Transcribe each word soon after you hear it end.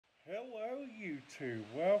Hello, YouTube.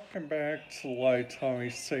 Welcome back to Light Tommy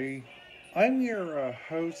C. I'm your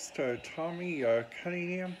host, Tommy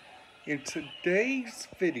Cunningham. In today's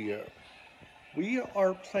video, we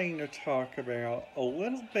are planning to talk about a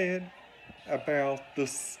little bit about the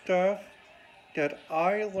stuff that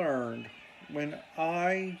I learned when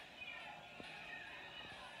I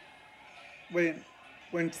when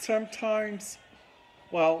when sometimes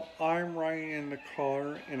while I'm riding in the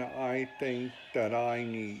car and I think that I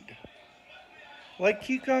need. Like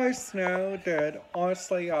you guys know that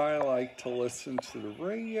honestly I like to listen to the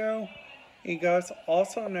radio. You guys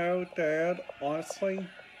also know that honestly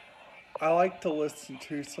I like to listen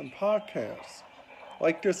to some podcasts.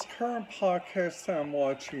 Like this current podcast I'm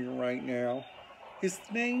watching right now, his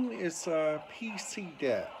name is PC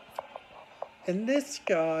Dev. And this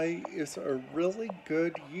guy is a really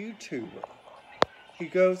good YouTuber. He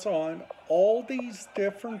goes on all these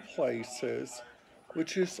different places,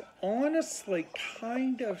 which is honestly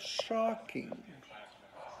kind of shocking.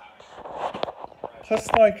 Plus,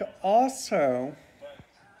 also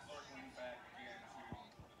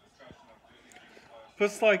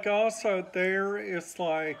there is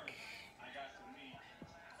I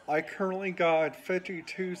currently got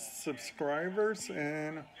 52 subscribers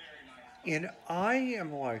and I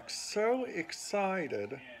am so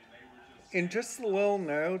excited. And just a little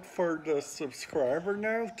note for the subscriber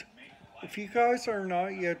note. If you guys are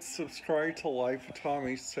not yet subscribed to Life of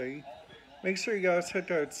Tommy C, make sure you guys hit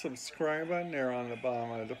that subscribe button there on the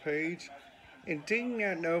bottom of the page. And ding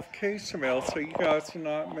that notification bell so you guys will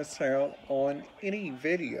not miss out on any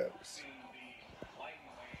videos.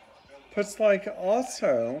 But it's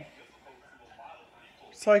also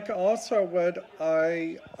what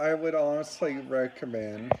I would honestly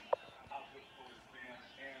recommend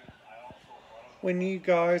when you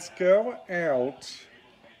guys go out,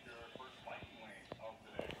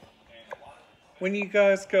 when you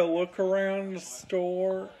guys go look around the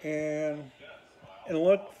store and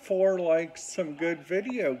look for some good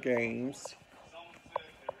video games.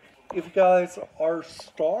 If you guys are a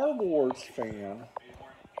Star Wars fan,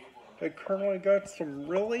 they currently got some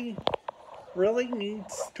really neat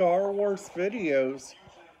Star Wars videos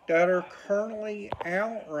that are currently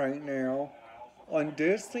out right now on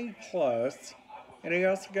Disney Plus, and they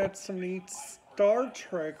also got some neat Star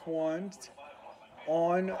Trek ones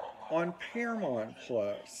on Paramount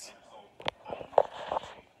Plus.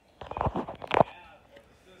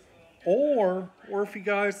 Or if you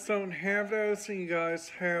guys don't have those and you guys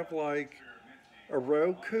have a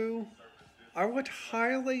Roku, I would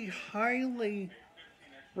highly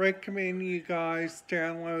recommend you guys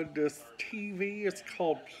download this TV. It's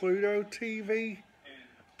called Pluto TV.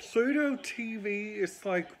 Pluto TV is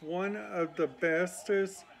one of the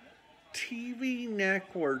bestest TV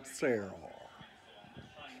networks there are.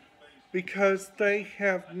 Because they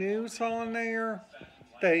have news on there.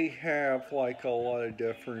 They have a lot of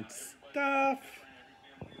different stuff.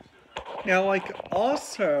 Now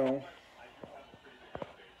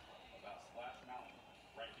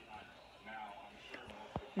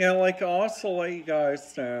also let you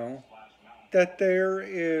guys know that there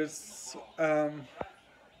is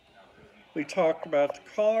we talked about the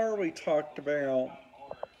car, we talked about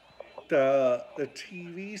the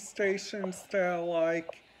TV stations that I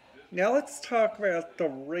like. Now let's talk about the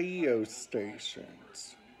radio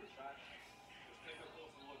stations.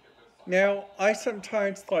 Now, I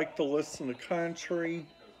sometimes like to listen to country.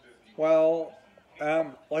 Well,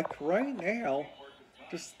 right now,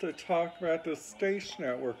 just to talk about the station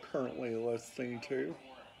that we're currently listening to.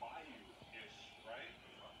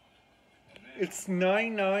 It's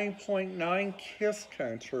 99.9 Kiss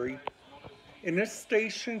Country, and this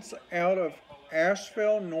station's out of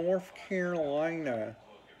Asheville, North Carolina.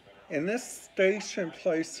 And this station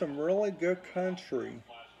plays some really good country.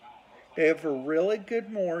 They have a really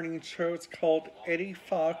good morning show. It's called Eddie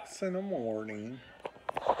Fox in the Morning.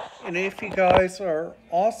 And if you guys are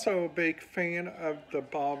also a big fan of the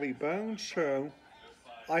Bobby Bones Show,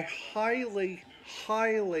 I highly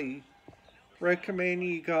recommend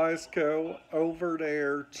you guys go over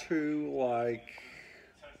there to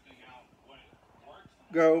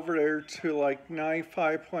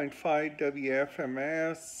 95.5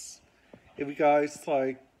 WFMS. If you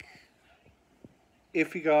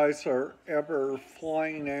guys are ever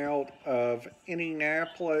flying out of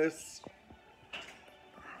Indianapolis,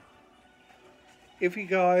 if you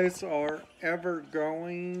guys are ever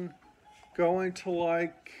going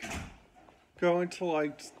to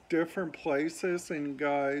different places and you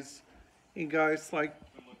guys like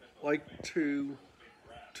to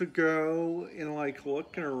go and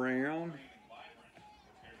looking around,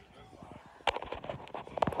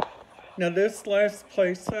 Now this last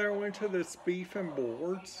place that I went to, this Beef and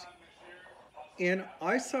Boards, and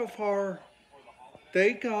I so far,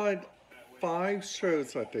 they got 5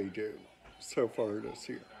 shows that they do so far this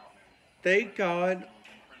year. They got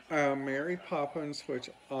Mary Poppins, which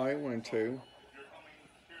I went to.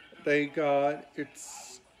 They got,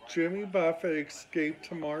 it's Jimmy Buffett Escape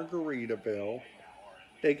to Margaritaville.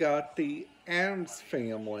 They got the Addams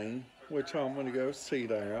Family, which I'm going to go see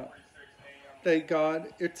that. They got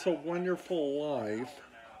It's a Wonderful Life.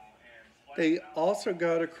 They also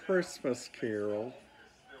got A Christmas Carol.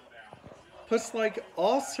 Plus,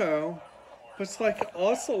 also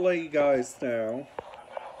let you guys know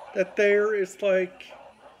that there is like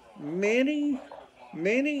many,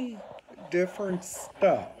 many different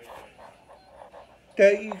stuff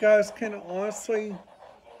that you guys can honestly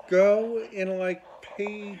go and like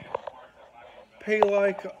pay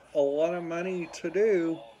like a lot of money to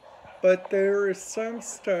do, but there is some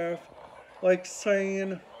stuff like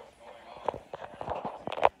saying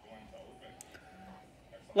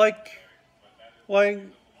like like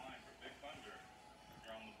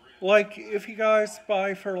like if you guys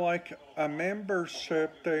buy for like a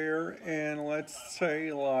membership there, and let's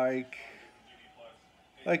say like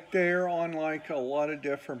they're on like a lot of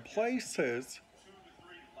different places.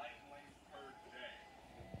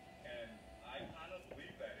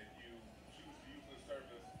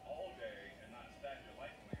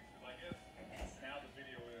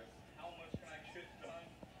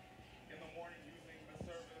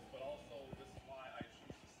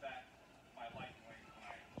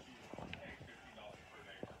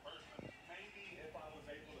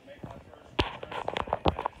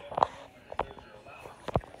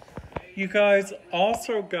 You guys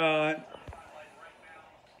also got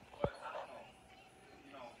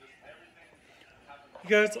you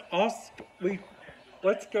guys also we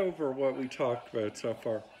let's go over what we talked about so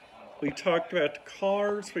far. We talked about the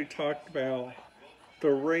cars, we talked about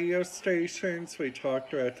the radio stations, we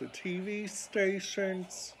talked about the TV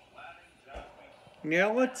stations.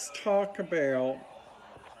 Now let's talk about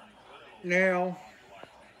now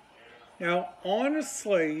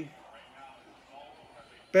honestly,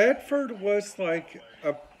 Bedford was like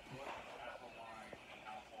a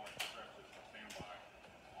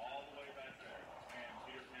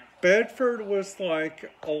Bedford was like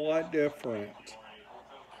a lot different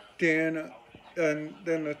than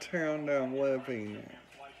the town that I'm living in,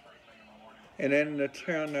 and in the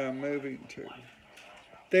town that I'm moving to.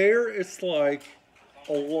 There is like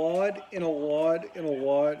a lot and a lot and a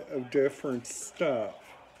lot of different stuff.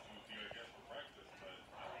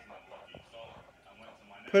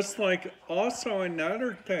 Plus, like, also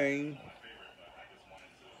another thing,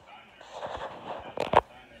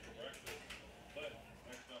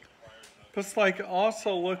 plus, like,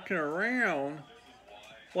 also looking around,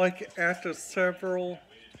 like, at the several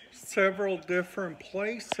different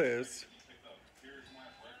places,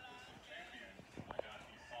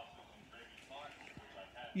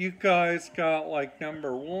 you guys got, like,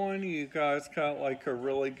 number one, you guys got, like, a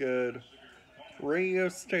really good radio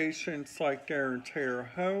stations like there in Terre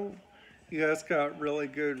Haute. You guys got really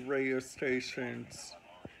good radio stations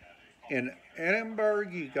in Edinburgh.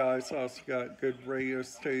 You guys also got good radio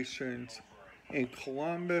stations in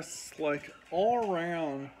Columbus. Like all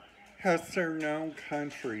around has their own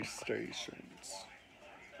country stations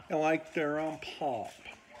and like their own pop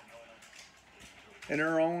and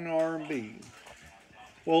their own R&B.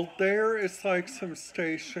 Well, there is like some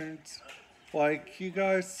stations like you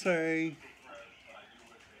guys say.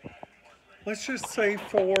 Let's just say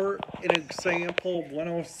for an example,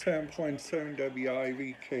 107.7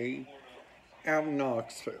 WIVK out in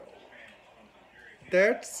Knoxville.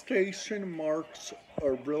 That station marks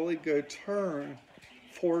a really good turn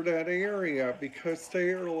for that area because they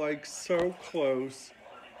are like so close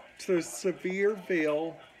to the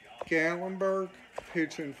Sevierville, Gatlinburg,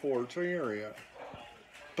 Pigeon Forge area.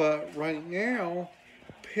 But right now,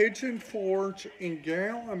 Pigeon Forge and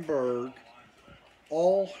Gatlinburg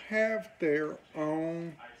all have their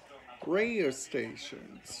own radio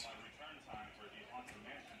stations,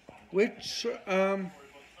 which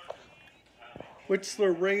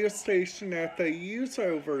the radio station that they use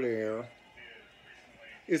over there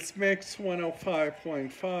is Mix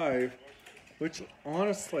 105.5, which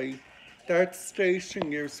honestly, that station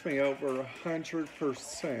gives me over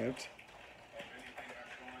 100%.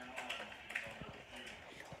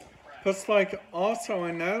 Plus, like, also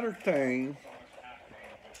another thing,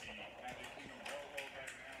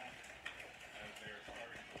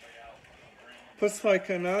 if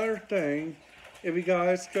you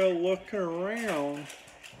guys go looking around,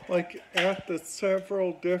 like at the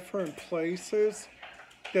several different places,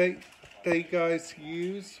 they guys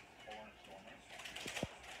use.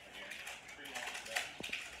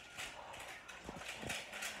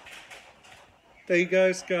 They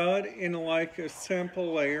guys got in like a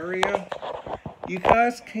simple area. You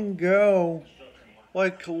guys can go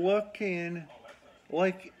like looking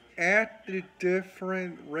like at the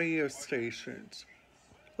different radio stations.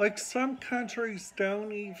 Like some countries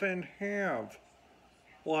don't even have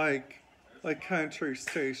like country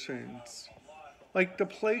stations. Like the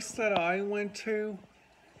place that I went to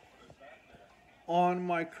on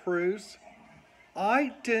my cruise,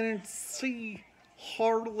 I didn't see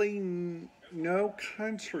hardly no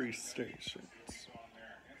country stations.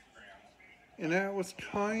 And that was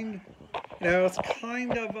kind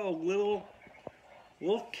of a little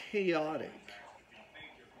chaotic.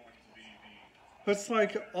 It's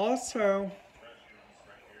like also,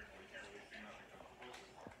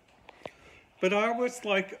 but I was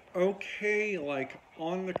like okay like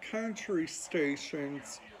on the country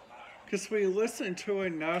stations because we listened to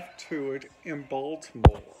enough to it in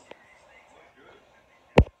Baltimore,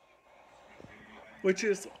 which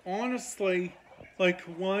is honestly like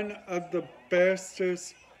one of the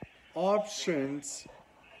bestest options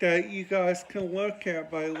that you guys can look at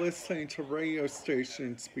by listening to radio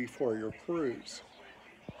stations before your cruise.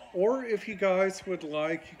 Or if you guys would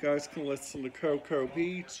like, you guys can listen to Cocoa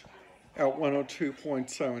Beach at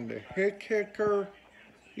 102.7 The Hit Kicker.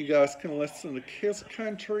 You guys can listen to Kiss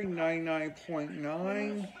Country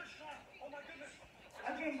 99.9.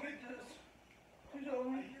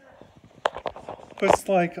 But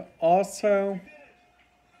like also,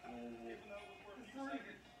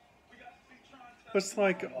 it's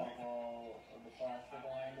like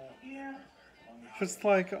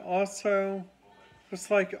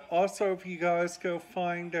if you guys go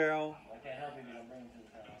find out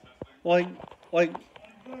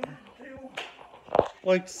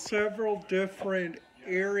like several different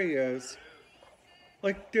areas,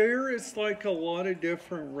 like there is like a lot of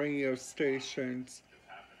different radio stations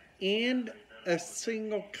in a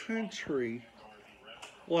single country,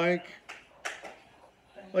 like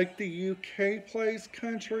the UK plays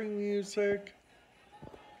country music,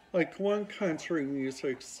 like one country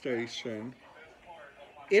music station.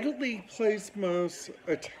 Italy plays most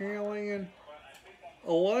Italian.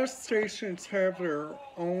 A lot of stations have their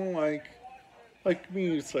own like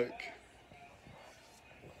music.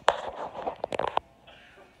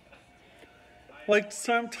 Like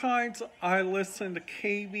sometimes I listen to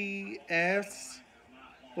KBS,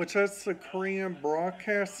 which is the Korean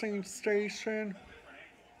broadcasting station.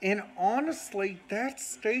 And honestly, that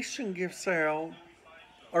station gives out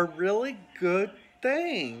a really good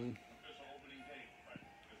thing.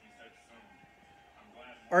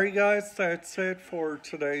 Alright guys, that's it for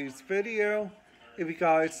today's video. If you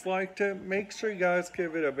guys liked it, make sure you guys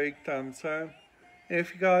give it a big thumbs up. And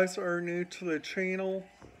if you guys are new to the channel,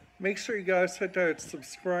 make sure you guys hit that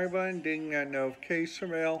subscribe button, ding that notification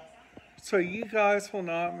bell, so you guys will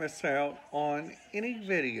not miss out on any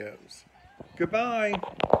videos. Goodbye.